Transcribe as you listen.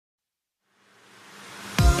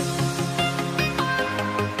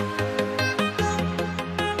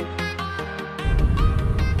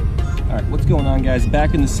on, guys?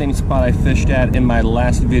 Back in the same spot I fished at in my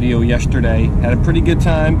last video yesterday. Had a pretty good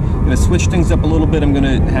time. Gonna switch things up a little bit. I'm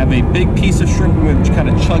gonna have a big piece of shrimp. I'm gonna kind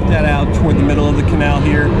of chuck that out toward the middle of the canal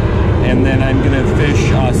here, and then I'm gonna fish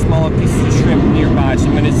smaller pieces of shrimp nearby. So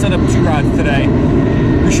I'm gonna set up 2 rods today.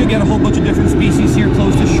 We should get a whole bunch of different species here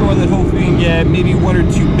close to shore that hopefully we can get maybe 1 or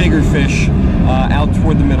 2 bigger fish out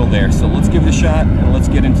toward the middle there. So let's give it a shot and let's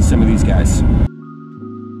get into some of these guys.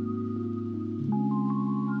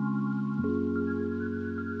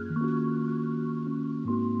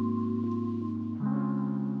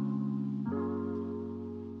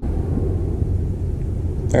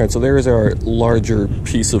 All right, so there's our larger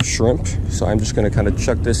piece of shrimp. So I'm just gonna kind of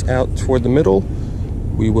chuck this out toward the middle.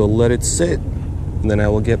 We will let it sit, and then I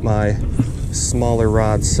will get my smaller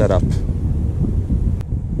rod set up.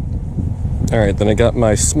 All right, then I got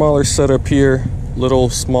my smaller setup here, little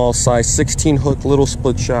small size 16 hook, little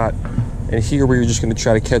split shot. And here we're just gonna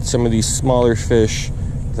try to catch some of these smaller fish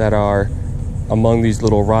that are among these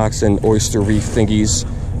little rocks and oyster reef thingies.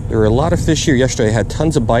 There were a lot of fish here yesterday. I had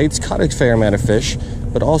tons of bites, caught a fair amount of fish,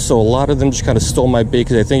 but also a lot of them just kind of stole my bait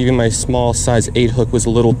because I think even my small size 8 hook was a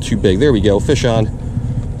little too big. There we go, fish on.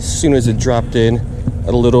 As soon as it dropped in,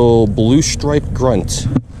 a little blue striped grunt.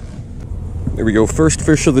 There we go, first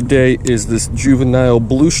fish of the day is this juvenile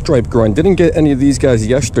blue striped grunt. Didn't get any of these guys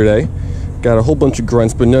yesterday. Got a whole bunch of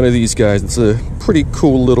grunts, but none of these guys. It's a pretty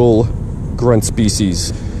cool little grunt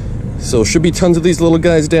species. So should be tons of these little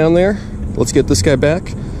guys down there. Let's get this guy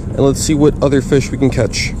back and let's see what other fish we can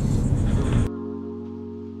catch.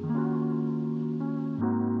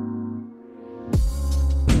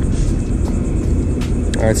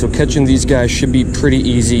 All right, so catching these guys should be pretty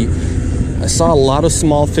easy. I saw a lot of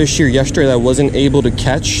small fish here yesterday that I wasn't able to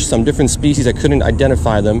catch. Some different species, I couldn't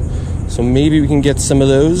identify them. So maybe we can get some of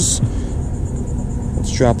those.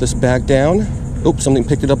 Let's drop this back down. Oops, something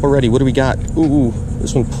picked it up already. What do we got? Ooh,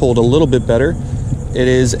 this one pulled a little bit better. It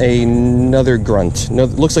is another grunt. No,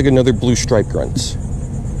 it looks like another blue stripe grunt.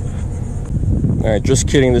 All right, just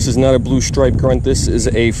kidding. This is not a blue stripe grunt. This is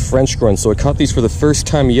a French grunt. So I caught these for the first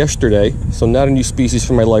time yesterday. So not a new species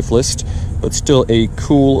for my life list, but still a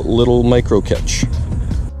cool little micro catch.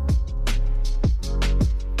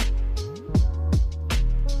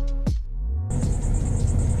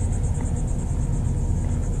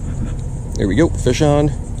 There we go, fish on.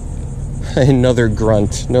 Another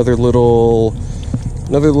grunt, another little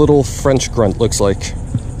French grunt looks like.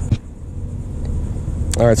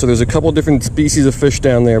 All right, so there's a couple different species of fish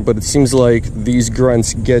down there, but it seems like these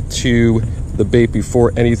grunts get to the bait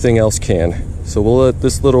before anything else can. So we'll let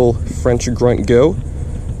this little French grunt go,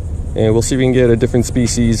 and we'll see if we can get a different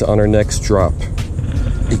species on our next drop.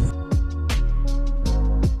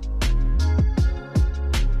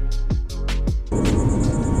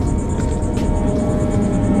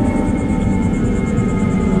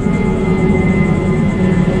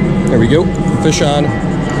 There we go, fish on.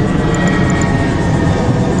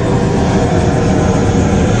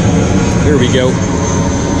 Here we go.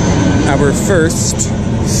 Our first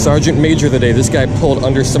Sergeant Major of the day. This guy pulled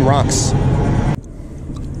under some rocks.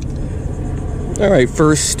 All right,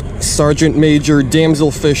 first Sergeant Major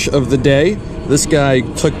damselfish of the day. This guy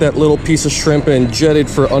took that little piece of shrimp and jetted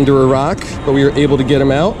for under a rock, but we were able to get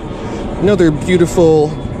him out. Another beautiful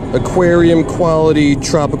aquarium quality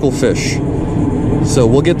tropical fish. So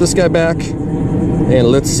we'll get this guy back and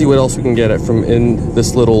let's see what else we can get at from in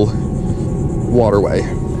this little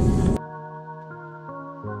waterway.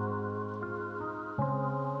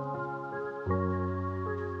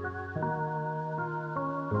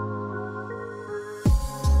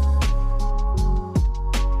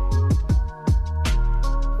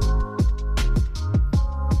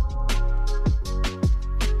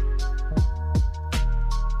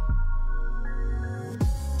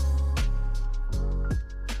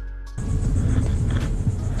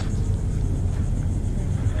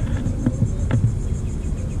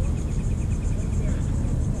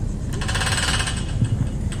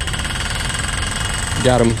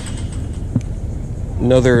 Got him.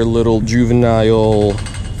 Another little juvenile,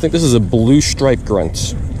 I think this is a blue stripe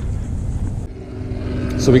grunt.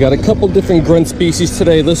 So we got a couple different grunt species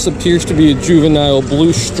today. This appears to be a juvenile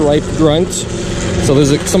blue stripe grunt. So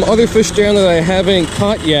there's some other fish down there that I haven't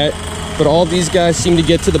caught yet, but all these guys seem to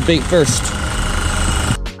get to the bait first.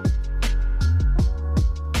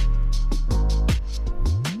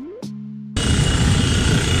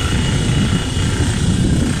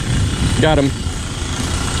 Got him.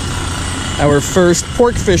 Our first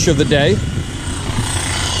porkfish of the day.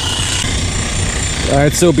 All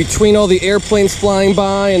right, so between all the airplanes flying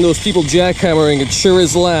by and those people jackhammering, it sure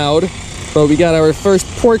is loud. But we got our first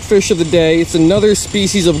porkfish of the day. It's another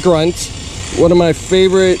species of grunt. One of my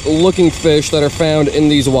favorite looking fish that are found in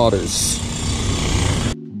these waters.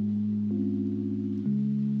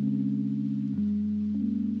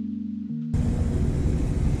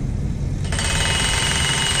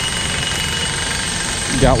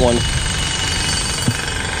 Got one.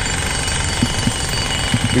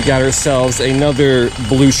 We got ourselves another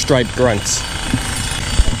blue striped grunt.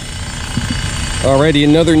 Alrighty,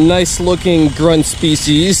 another nice looking grunt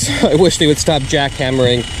species. I wish they would stop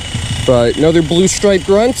jackhammering, but another blue striped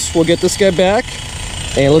grunt. We'll get this guy back,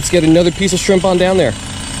 and let's get another piece of shrimp on down there.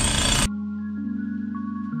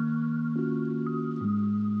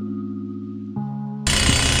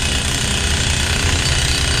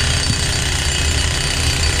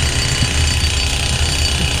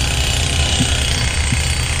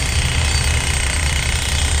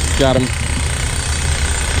 Got him.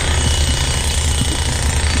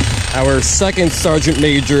 Our second Sergeant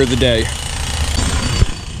Major of the day.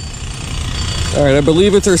 All right, I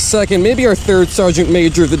believe it's our second, maybe our third Sergeant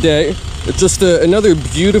Major of the day. It's just another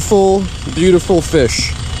beautiful, beautiful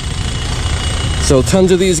fish. So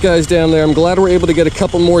tons of these guys down there. I'm glad we're able to get a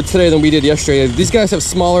couple more today than we did yesterday. These guys have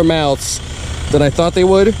smaller mouths than I thought they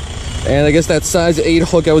would. And I guess that size 8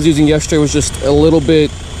 hook I was using yesterday was just a little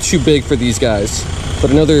bit too big for these guys. But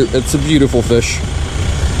it's a beautiful fish.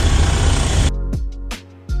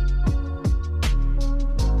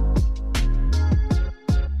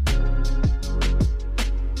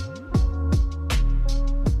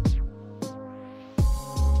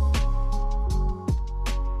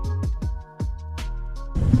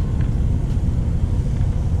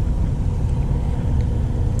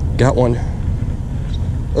 Got one.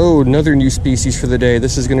 Oh, another new species for the day.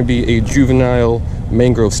 This is going to be a juvenile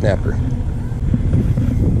mangrove snapper.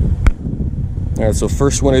 All right, so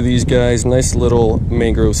first one of these guys, nice little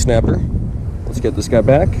mangrove snapper. Let's get this guy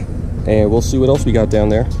back, and we'll see what else we got down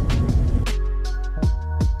there.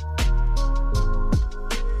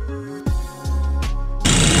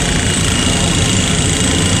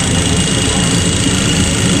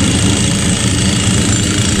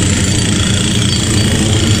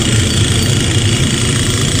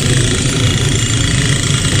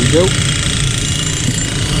 Here we go.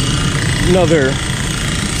 Another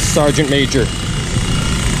Sergeant Major.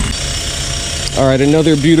 All right,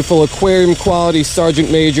 another beautiful aquarium quality Sergeant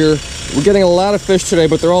Major. We're getting a lot of fish today,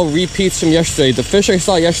 but they're all repeats from yesterday. The fish I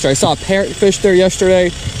saw yesterday, I saw a parrotfish there yesterday,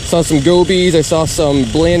 saw some gobies, I saw some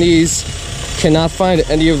blannies. Cannot find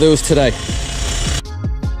any of those today.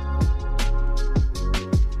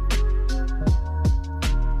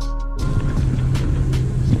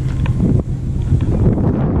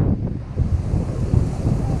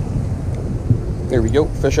 There we go,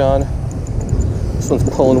 fish on. This one's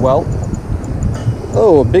pulling well.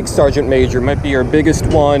 Oh, a big Sergeant Major, might be our biggest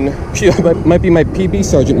one. Might be my PB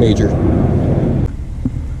Sergeant Major.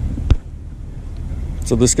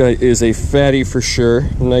 So this guy is a fatty for sure.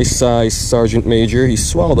 Nice size Sergeant Major. He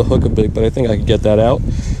swallowed the hook a bit, but I think I can get that out.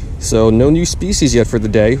 So no new species yet for the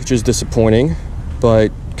day, which is disappointing.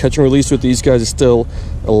 But catch and release with these guys is still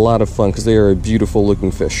a lot of fun because they are a beautiful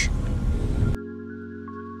looking fish.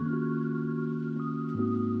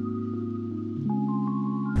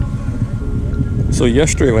 So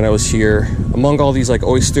yesterday when I was here, among all these like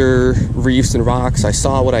oyster reefs and rocks, I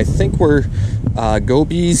saw what I think were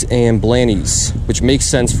gobies and blannies, which makes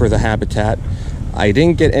sense for the habitat. I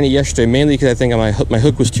didn't get any yesterday, mainly because I think my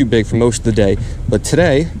hook was too big for most of the day. But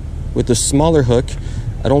today, with the smaller hook,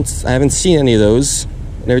 I haven't seen any of those.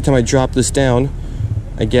 And every time I drop this down,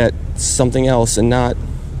 I get something else and not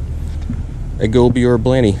a goby or a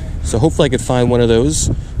blanny. So hopefully I could find one of those.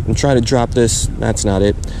 I'm trying to drop this. That's not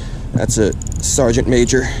it. That's a Sergeant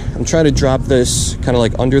Major. I'm trying to drop this kind of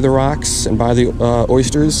like under the rocks and by the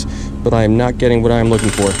oysters, but I am not getting what I'm looking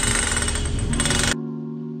for.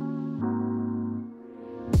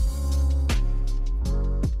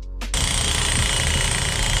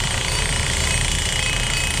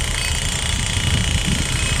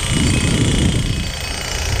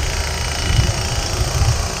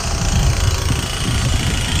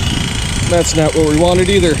 That's not what we wanted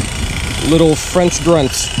either. Little French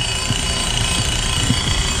grunt.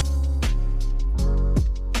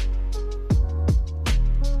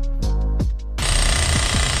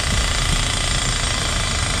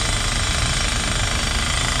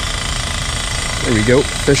 There we go,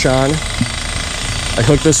 fish on. I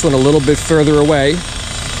hooked this one a little bit further away.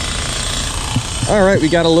 All right, we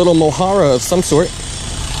got a little mohara of some sort.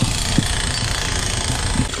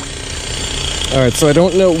 All right, so I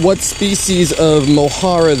don't know what species of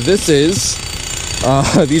mohara this is.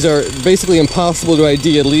 These are basically impossible to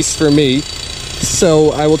ID, at least for me.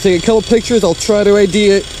 So I will take a couple pictures, I'll try to ID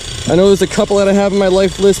it, I know there's a couple that I have on my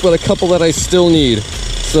life list, but a couple that I still need.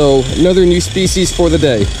 So another new species for the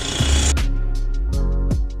day.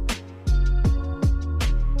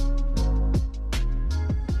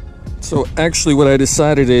 So actually what I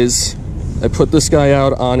decided is I put this guy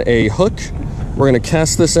out on a hook. We're gonna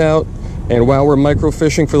cast this out, and while we're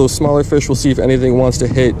microfishing for those smaller fish, we'll see if anything wants to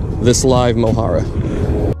hit this live mohara.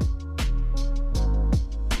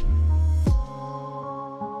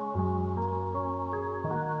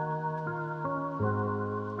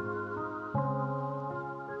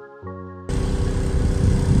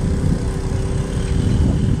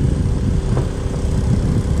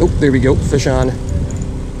 Oh, there we go, fish on.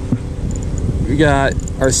 We got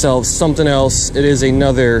ourselves something else. It is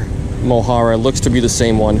another mohara, looks to be the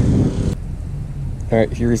same one. All right,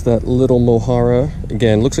 here's that little mohara.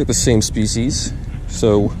 Again, looks like the same species.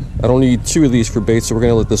 So I don't need two of these for bait, so we're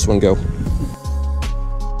gonna let this one go.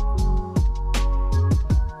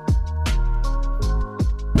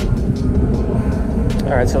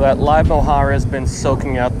 All right, so that live mohara has been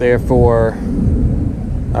soaking out there for,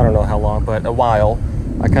 I don't know how long, but a while.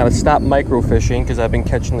 I kind of stopped microfishing because I've been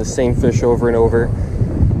catching the same fish over and over.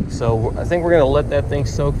 So I think we're gonna let that thing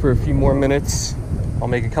soak for a few more minutes. I'll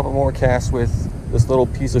make a couple more casts with this little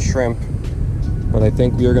piece of shrimp, but I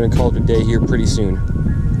think we are gonna call it a day here pretty soon.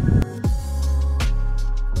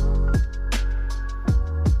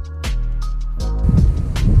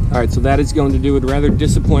 All right, so that is going to do it. Rather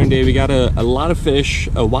disappointing day. We got a lot of fish,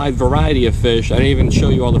 a wide variety of fish. I didn't even show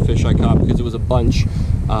you all the fish I caught because it was a bunch,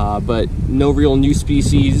 but no real new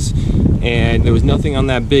species, and there was nothing on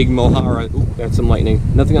that big mohara. Ooh, that's some lightning.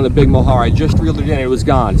 Nothing on the big mohara. I just reeled it in and it was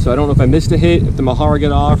gone. So I don't know if I missed a hit, if the mohara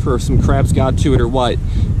got off, or if some crabs got to it or what,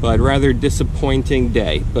 but rather disappointing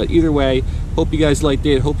day. But either way, hope you guys liked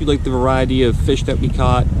it. Hope you liked the variety of fish that we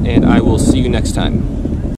caught, and I will see you next time.